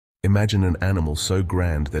Imagine an animal so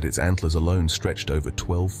grand that its antlers alone stretched over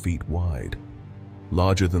 12 feet wide,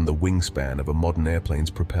 larger than the wingspan of a modern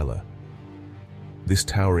airplane's propeller. This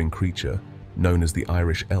towering creature, known as the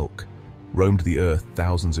Irish elk, roamed the earth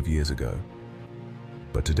thousands of years ago.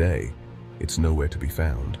 But today, it's nowhere to be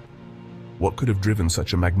found. What could have driven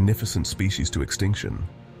such a magnificent species to extinction?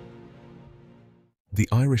 The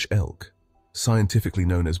Irish elk, scientifically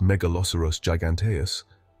known as Megaloceros giganteus,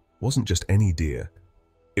 wasn't just any deer.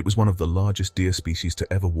 It was one of the largest deer species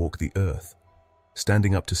to ever walk the earth,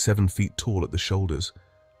 standing up to 7 feet tall at the shoulders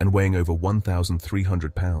and weighing over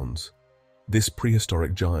 1,300 pounds. This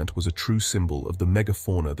prehistoric giant was a true symbol of the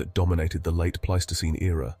megafauna that dominated the late Pleistocene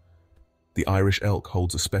era. The Irish elk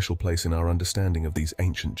holds a special place in our understanding of these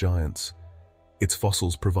ancient giants. Its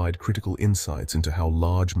fossils provide critical insights into how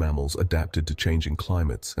large mammals adapted to changing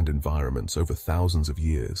climates and environments over thousands of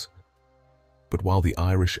years. But while the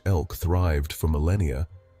Irish elk thrived for millennia,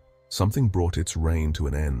 something brought its reign to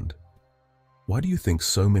an end. Why do you think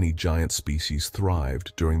so many giant species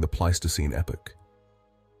thrived during the Pleistocene epoch?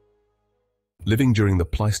 Living during the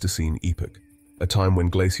Pleistocene epoch, a time when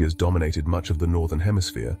glaciers dominated much of the northern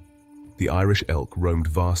hemisphere, the Irish elk roamed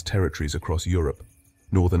vast territories across Europe,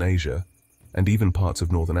 northern Asia, and even parts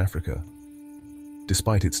of northern Africa.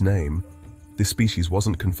 Despite its name, this species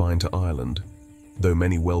wasn't confined to Ireland, though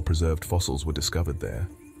many well-preserved fossils were discovered there.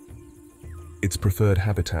 Its preferred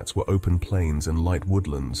habitats were open plains and light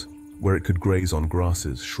woodlands, where it could graze on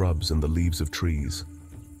grasses, shrubs, and the leaves of trees.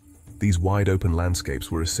 These wide-open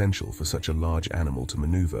landscapes were essential for such a large animal to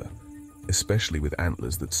maneuver, especially with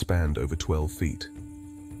antlers that spanned over 12 feet.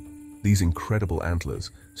 These incredible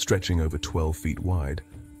antlers, stretching over 12 feet wide,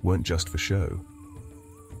 weren't just for show.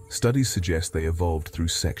 Studies suggest they evolved through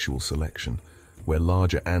sexual selection, where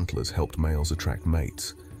larger antlers helped males attract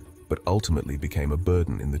mates, but ultimately became a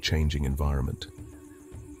burden in the changing environment.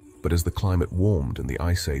 But as the climate warmed and the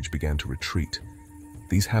Ice Age began to retreat,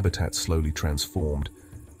 these habitats slowly transformed,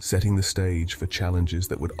 setting the stage for challenges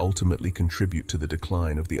that would ultimately contribute to the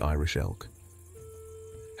decline of the Irish elk.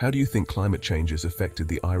 How do you think climate changes affected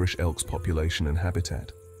the Irish elk's population and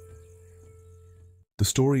habitat? The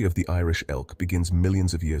story of the Irish elk begins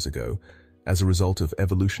millions of years ago as a result of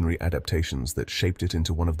evolutionary adaptations that shaped it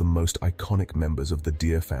into one of the most iconic members of the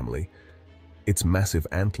deer family. Its massive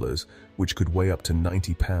antlers, which could weigh up to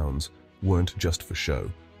 90 pounds, weren't just for show.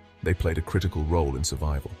 They played a critical role in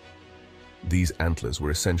survival. These antlers were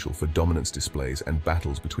essential for dominance displays and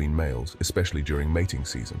battles between males, especially during mating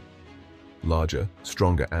season. Larger,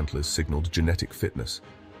 stronger antlers signaled genetic fitness,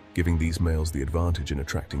 giving these males the advantage in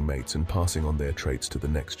attracting mates and passing on their traits to the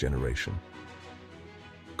next generation.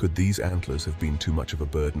 Could these antlers have been too much of a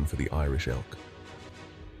burden for the Irish elk?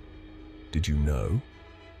 Did you know?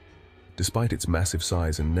 Despite its massive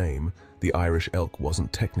size and name, the Irish elk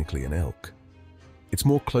wasn't technically an elk. It's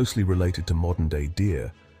more closely related to modern-day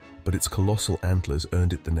deer, but its colossal antlers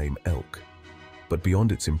earned it the name elk. But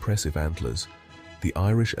beyond its impressive antlers, the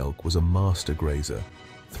Irish elk was a master grazer,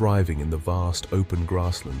 thriving in the vast open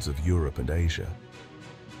grasslands of Europe and Asia.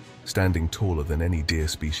 Standing taller than any deer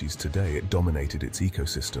species today, it dominated its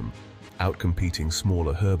ecosystem, outcompeting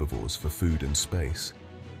smaller herbivores for food and space.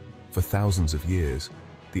 For thousands of years,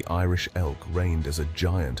 the Irish elk reigned as a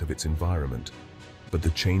giant of its environment, but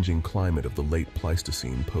the changing climate of the late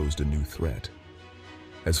Pleistocene posed a new threat.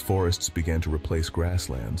 As forests began to replace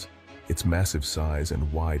grasslands, its massive size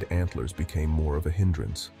and wide antlers became more of a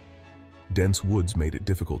hindrance. Dense woods made it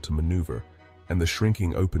difficult to maneuver, and the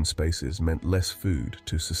shrinking open spaces meant less food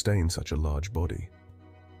to sustain such a large body.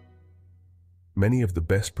 Many of the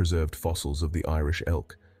best preserved fossils of the Irish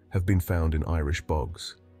elk have been found in Irish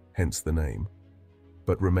bogs, hence the name.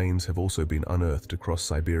 But remains have also been unearthed across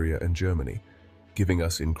Siberia and Germany, giving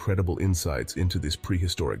us incredible insights into this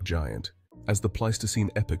prehistoric giant. As the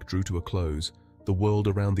Pleistocene epoch drew to a close, the world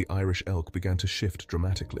around the Irish elk began to shift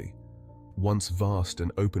dramatically. Once vast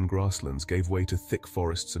and open grasslands gave way to thick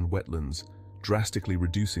forests and wetlands, drastically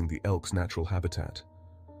reducing the elk's natural habitat.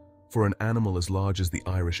 For an animal as large as the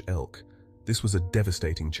Irish elk, this was a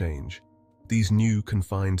devastating change. These new,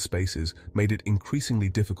 confined spaces made it increasingly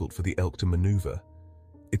difficult for the elk to maneuver.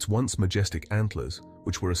 Its once majestic antlers,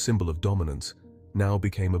 which were a symbol of dominance, now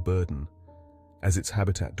became a burden. As its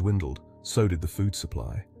habitat dwindled, so did the food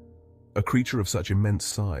supply. A creature of such immense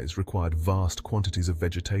size required vast quantities of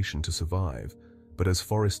vegetation to survive, but as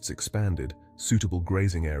forests expanded, suitable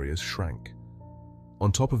grazing areas shrank.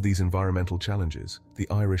 On top of these environmental challenges, the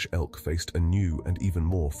Irish elk faced a new and even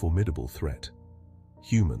more formidable threat: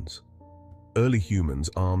 humans. Early humans,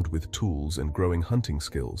 armed with tools and growing hunting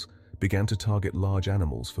skills, began to target large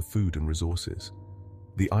animals for food and resources.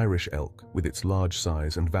 The Irish elk, with its large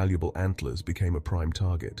size and valuable antlers, became a prime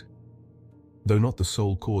target. Though not the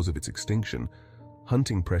sole cause of its extinction,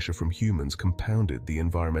 hunting pressure from humans compounded the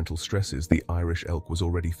environmental stresses the Irish elk was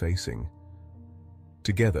already facing.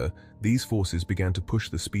 Together, these forces began to push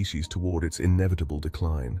the species toward its inevitable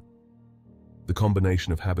decline. The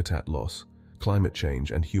combination of habitat loss, climate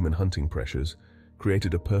change, and human hunting pressures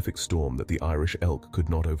created a perfect storm that the Irish elk could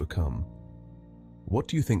not overcome. What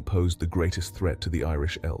do you think posed the greatest threat to the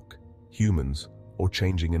Irish elk, humans or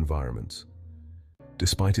changing environments?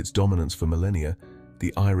 Despite its dominance for millennia,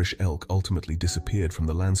 the Irish elk ultimately disappeared from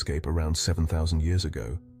the landscape around 7,000 years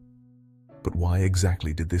ago. But why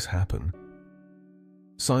exactly did this happen?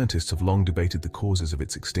 Scientists have long debated the causes of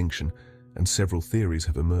its extinction, and several theories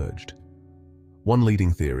have emerged. One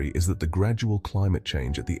leading theory is that the gradual climate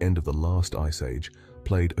change at the end of the last ice age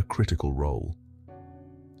played a critical role.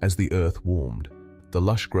 As the Earth warmed, the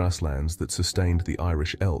lush grasslands that sustained the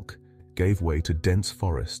Irish elk gave way to dense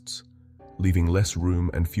forests, leaving less room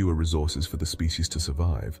and fewer resources for the species to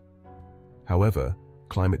survive. However,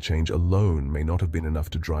 climate change alone may not have been enough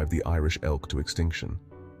to drive the Irish elk to extinction.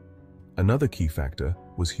 Another key factor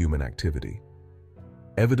was human activity.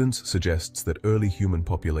 Evidence suggests that early human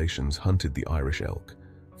populations hunted the Irish elk,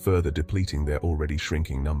 further depleting their already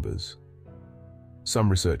shrinking numbers. Some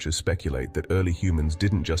researchers speculate that early humans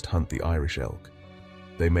didn't just hunt the Irish elk.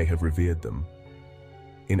 They may have revered them.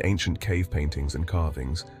 In ancient cave paintings and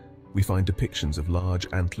carvings, we find depictions of large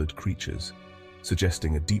antlered creatures,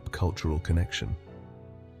 suggesting a deep cultural connection.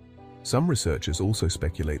 Some researchers also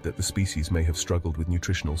speculate that the species may have struggled with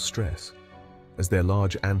nutritional stress, as their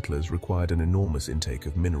large antlers required an enormous intake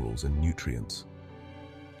of minerals and nutrients.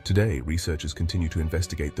 Today, researchers continue to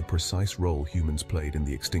investigate the precise role humans played in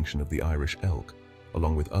the extinction of the Irish elk,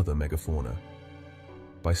 along with other megafauna.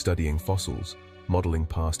 By studying fossils, modeling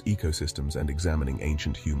past ecosystems, and examining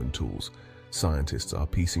ancient human tools, scientists are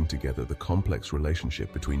piecing together the complex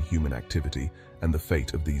relationship between human activity and the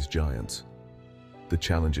fate of these giants. The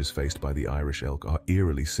challenges faced by the Irish elk are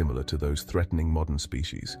eerily similar to those threatening modern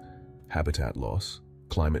species: habitat loss,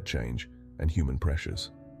 climate change, and human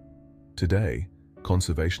pressures. Today,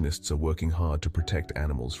 conservationists are working hard to protect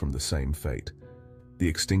animals from the same fate. The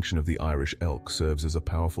extinction of the Irish elk serves as a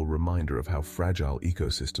powerful reminder of how fragile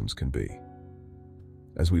ecosystems can be.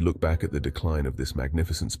 As we look back at the decline of this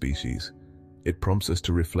magnificent species, it prompts us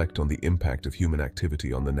to reflect on the impact of human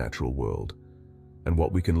activity on the natural world, and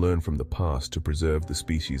what we can learn from the past to preserve the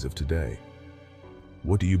species of today.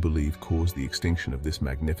 What do you believe caused the extinction of this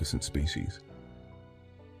magnificent species?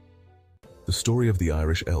 The story of the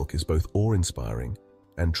Irish elk is both awe-inspiring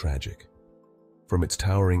and tragic. From its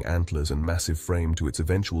towering antlers and massive frame to its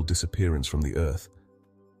eventual disappearance from the earth,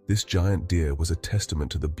 this giant deer was a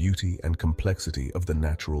testament to the beauty and complexity of the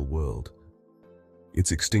natural world.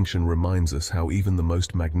 Its extinction reminds us how even the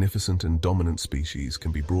most magnificent and dominant species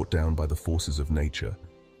can be brought down by the forces of nature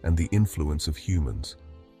and the influence of humans.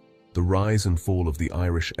 The rise and fall of the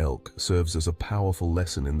Irish elk serves as a powerful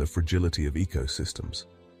lesson in the fragility of ecosystems.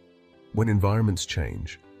 When environments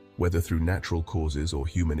change, whether through natural causes or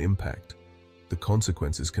human impact, the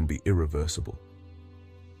consequences can be irreversible.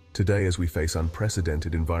 Today, as we face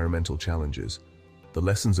unprecedented environmental challenges, the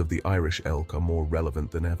lessons of the Irish elk are more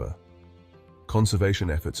relevant than ever. Conservation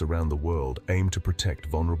efforts around the world aim to protect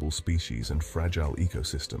vulnerable species and fragile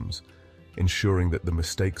ecosystems, ensuring that the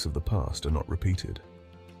mistakes of the past are not repeated.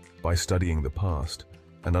 By studying the past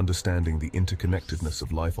and understanding the interconnectedness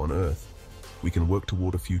of life on Earth, we can work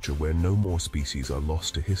toward a future where no more species are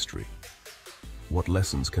lost to history. What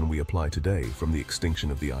lessons can we apply today from the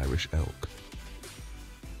extinction of the Irish elk?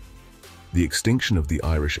 The extinction of the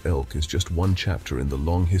Irish elk is just one chapter in the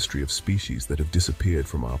long history of species that have disappeared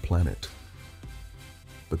from our planet.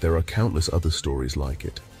 But there are countless other stories like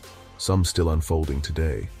it, some still unfolding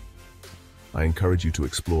today. I encourage you to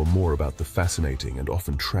explore more about the fascinating and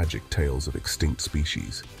often tragic tales of extinct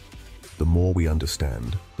species. The more we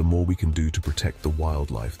understand, the more we can do to protect the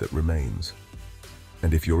wildlife that remains.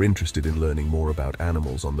 And if you're interested in learning more about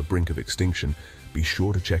animals on the brink of extinction, be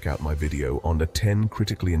sure to check out my video on the 10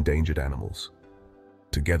 critically endangered animals.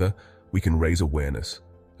 Together, we can raise awareness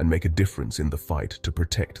and make a difference in the fight to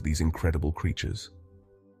protect these incredible creatures.